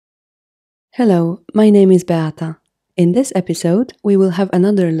Hello, my name is Beata. In this episode, we will have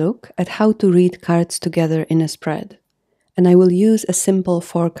another look at how to read cards together in a spread. And I will use a simple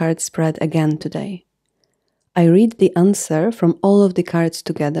 4-card spread again today. I read the answer from all of the cards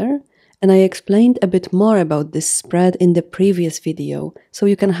together, and I explained a bit more about this spread in the previous video, so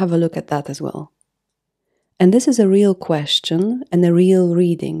you can have a look at that as well. And this is a real question and a real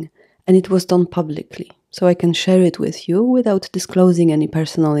reading, and it was done publicly, so I can share it with you without disclosing any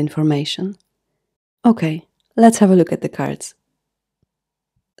personal information. Okay, let's have a look at the cards.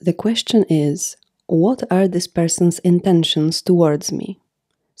 The question is, what are this person's intentions towards me?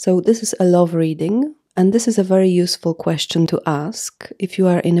 So this is a love reading, and this is a very useful question to ask if you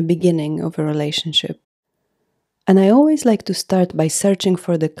are in the beginning of a relationship. And I always like to start by searching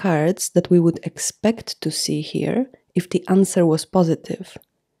for the cards that we would expect to see here if the answer was positive.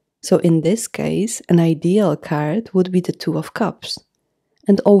 So in this case, an ideal card would be the Two of Cups.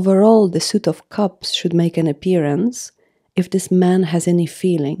 And overall, the Suit of Cups should make an appearance if this man has any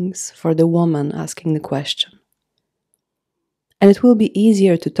feelings for the woman asking the question. And it will be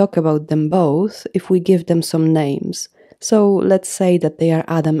easier to talk about them both if we give them some names. So let's say that they are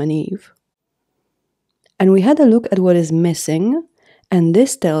Adam and Eve. And we had a look at what is missing, and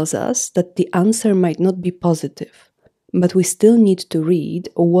this tells us that the answer might not be positive, but we still need to read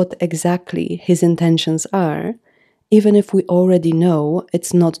what exactly his intentions are, even if we already know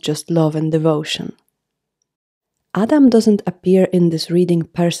it's not just love and devotion. Adam doesn't appear in this reading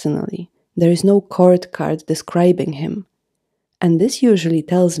personally. There is no court card describing him. And this usually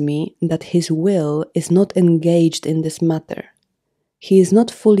tells me that his will is not engaged in this matter. He is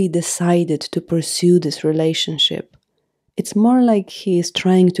not fully decided to pursue this relationship. It's more like he is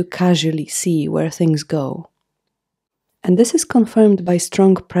trying to casually see where things go. And this is confirmed by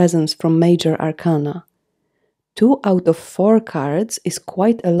strong presence from major arcana. 2 out of 4 cards is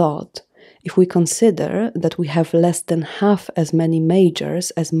quite a lot if we consider that we have less than half as many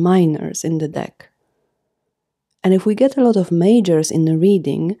majors as minors in the deck. And if we get a lot of majors in the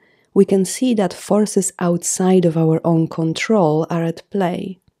reading, we can see that forces outside of our own control are at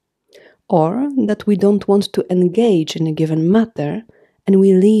play, or that we don't want to engage in a given matter and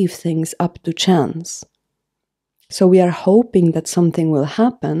we leave things up to chance. So we are hoping that something will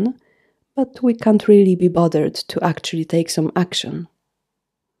happen, but we can't really be bothered to actually take some action.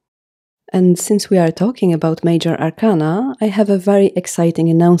 And since we are talking about major arcana, I have a very exciting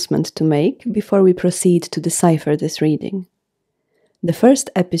announcement to make before we proceed to decipher this reading. The first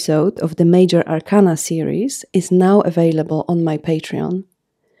episode of the Major Arcana series is now available on my Patreon.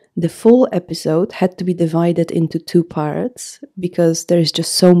 The full episode had to be divided into 2 parts because there is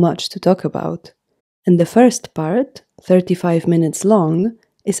just so much to talk about. And the first part, 35 minutes long,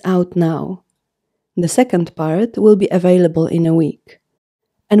 is out now. The second part will be available in a week.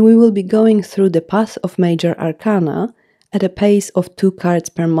 And we will be going through the path of major arcana at a pace of 2 cards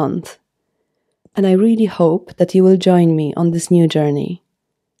per month. And I really hope that you will join me on this new journey.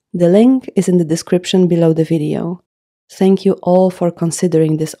 The link is in the description below the video. Thank you all for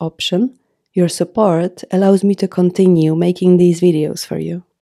considering this option. Your support allows me to continue making these videos for you.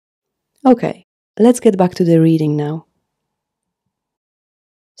 Okay, let's get back to the reading now.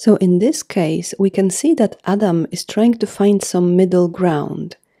 So in this case, we can see that Adam is trying to find some middle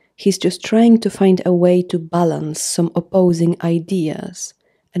ground. He's just trying to find a way to balance some opposing ideas,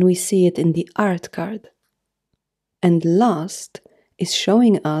 and we see it in the art card. And lust is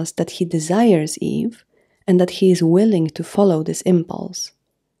showing us that he desires Eve and that he is willing to follow this impulse.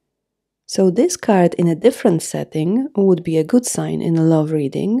 So this card in a different setting would be a good sign in a love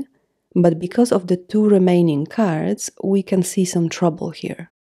reading, but because of the 2 remaining cards, we can see some trouble here.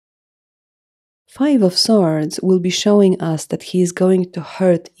 5 of Swords will be showing us that he is going to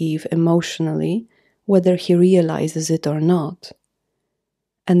hurt Eve emotionally, whether he realizes it or not.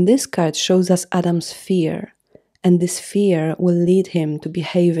 And this card shows us Adam's fear, and this fear will lead him to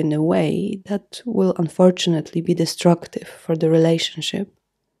behave in a way that will unfortunately be destructive for the relationship.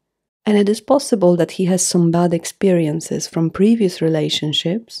 And it is possible that he has some bad experiences from previous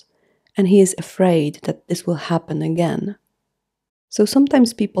relationships, and he is afraid that this will happen again. So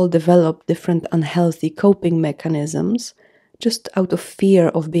sometimes people develop different unhealthy coping mechanisms just out of fear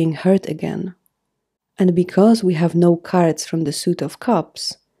of being hurt again. And because we have no cards from the Suit of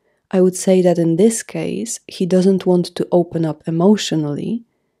Cups, I would say that in this case, he doesn't want to open up emotionally,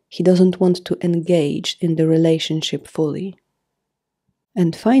 he doesn't want to engage in the relationship fully.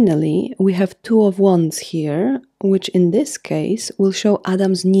 And finally, we have 2 of Wands here, which in this case will show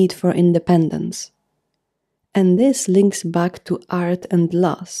Adam's need for independence. And this links back to art and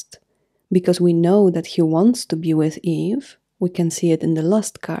lust, because we know that he wants to be with Eve, we can see it in the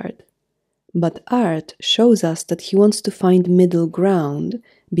lust card, But art shows us that he wants to find middle ground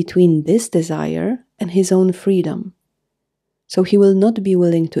between this desire and his own freedom. So he will not be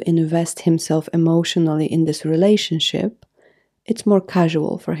willing to invest himself emotionally in this relationship. It's more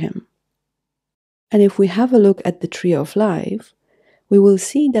casual for him. And if we have a look at the Tree of Life, we will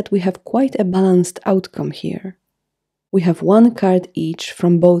see that we have quite a balanced outcome here. We have one card each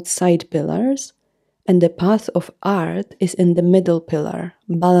from both side pillars, and the path of art is in the middle pillar,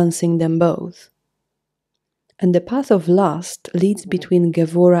 balancing them both. And the path of lust leads between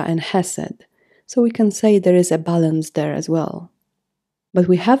Gevura and Hesed, so we can say there is a balance there as well. But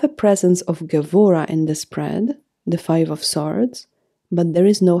we have a presence of Gevura in the spread, the Five of Swords, but there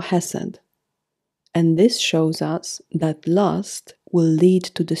is no Hesed. And this shows us that lust will lead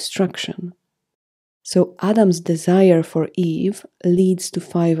to destruction. So Adam's desire for Eve leads to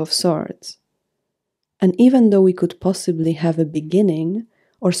Five of Swords. And even though we could possibly have a beginning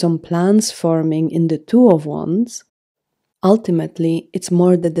or some plans forming in the Two of Wands, ultimately it's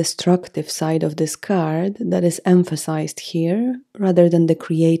more the destructive side of this card that is emphasized here rather than the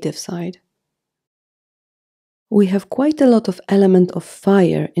creative side. We have quite a lot of element of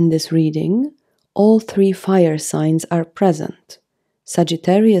fire in this reading. All three fire signs are present: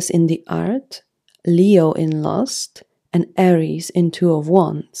 Sagittarius in the art, Leo in lust, and Aries in Two of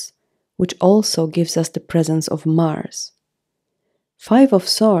Wands, which also gives us the presence of Mars. Five of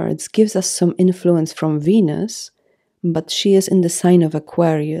Swords gives us some influence from Venus, but she is in the sign of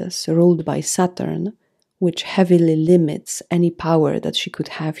Aquarius, ruled by Saturn, which heavily limits any power that she could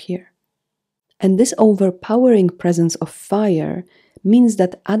have here. And this overpowering presence of fire means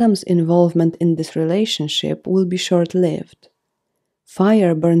that Adam's involvement in this relationship will be short-lived.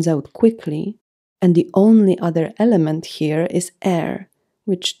 Fire burns out quickly, and the only other element here is air,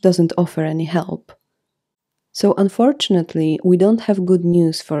 which doesn't offer any help. So unfortunately, we don't have good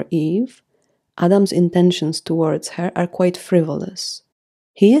news for Eve. Adam's intentions towards her are quite frivolous.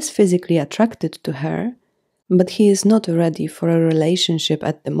 He is physically attracted to her, but he is not ready for a relationship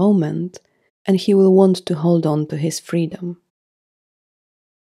at the moment, and he will want to hold on to his freedom.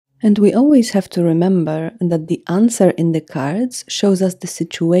 And we always have to remember that the answer in the cards shows us the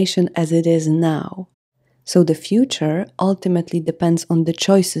situation as it is now. So the future ultimately depends on the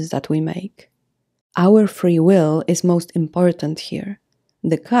choices that we make. Our free will is most important here.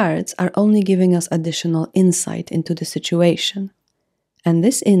 The cards are only giving us additional insight into the situation. And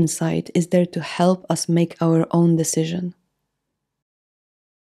this insight is there to help us make our own decision.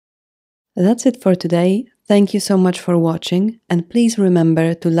 That's it for today. Thank you so much for watching, and please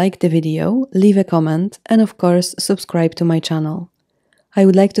remember to like the video, leave a comment, and of course subscribe to my channel. I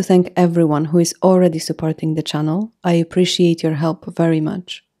would like to thank everyone who is already supporting the channel. I appreciate your help very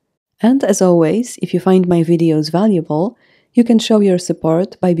much. And as always, if you find my videos valuable, you can show your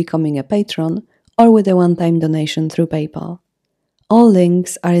support by becoming a patron or with a one-time donation through PayPal. All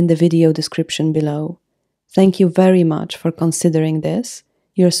links are in the video description below. Thank you very much for considering this.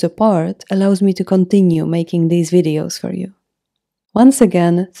 Your support allows me to continue making these videos for you. Once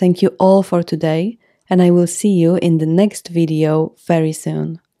again, thank you all for today, and I will see you in the next video very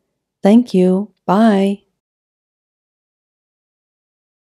soon. Thank you. Bye.